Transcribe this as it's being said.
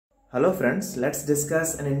Hello friends, let's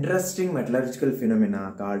discuss an interesting metallurgical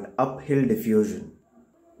phenomena called uphill diffusion.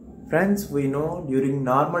 Friends, we know during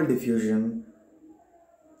normal diffusion,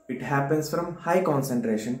 it happens from high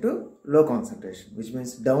concentration to low concentration, which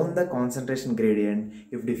means down the concentration gradient.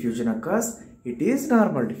 If diffusion occurs, it is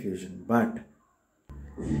normal diffusion. But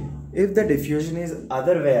if the diffusion is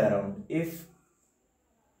other way around, if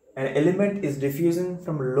an element is diffusing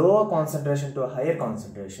from lower concentration to a higher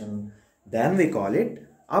concentration, then we call it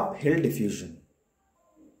uphill diffusion,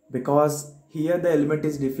 because here the element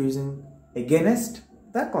is diffusing against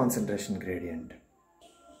the concentration gradient.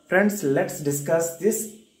 Friends, let's discuss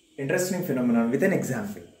this interesting phenomenon with an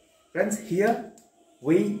example. Friends, here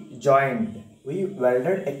we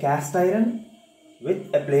welded a cast iron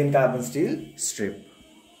with a plain carbon steel strip.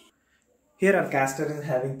 Here our cast iron is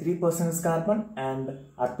having 3% carbon and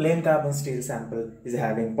our plain carbon steel sample is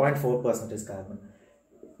having 0.4% carbon.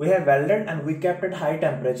 We have welded and we kept at high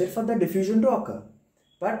temperature for the diffusion to occur.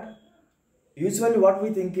 But usually what we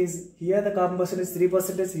think is, here the carbon percentage is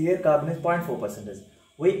 3%, here carbon is 0.4%.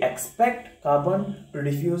 We expect carbon to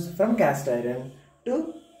diffuse from cast iron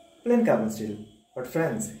to plain carbon steel. But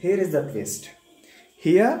friends, here is the twist.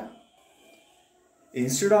 Here,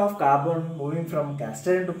 instead of carbon moving from cast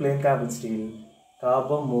iron to plain carbon steel,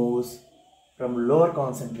 carbon moves from lower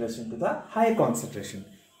concentration to the higher concentration,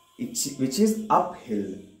 which is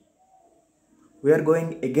uphill. We are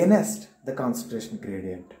going against the concentration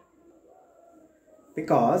gradient,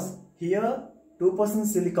 because here 2%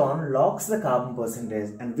 silicon locks the carbon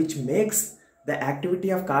percentage, and which makes the activity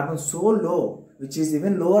of carbon so low, which is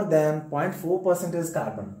even lower than 0.4%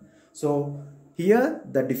 carbon. So here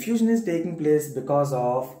the diffusion is taking place because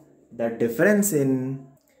of the difference in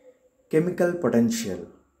chemical potential.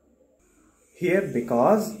 Here,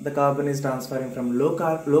 because the carbon is transferring from low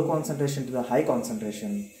concentration to the high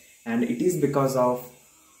concentration, and it is because of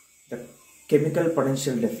the chemical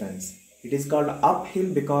potential difference. It is called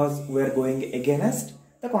uphill because we are going against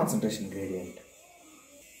the concentration gradient.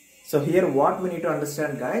 So here what we need to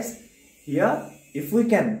understand, guys, here if we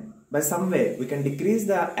can, by some way, we can decrease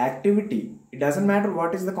the activity. It doesn't matter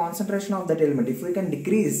what is the concentration of that element. If we can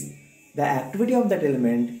decrease the activity of that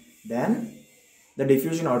element, then the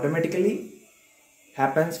diffusion automatically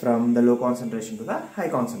happens from the low concentration to the high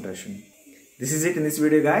concentration. This is it in this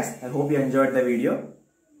video, guys. I hope you enjoyed the video.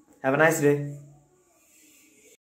 Have a nice day.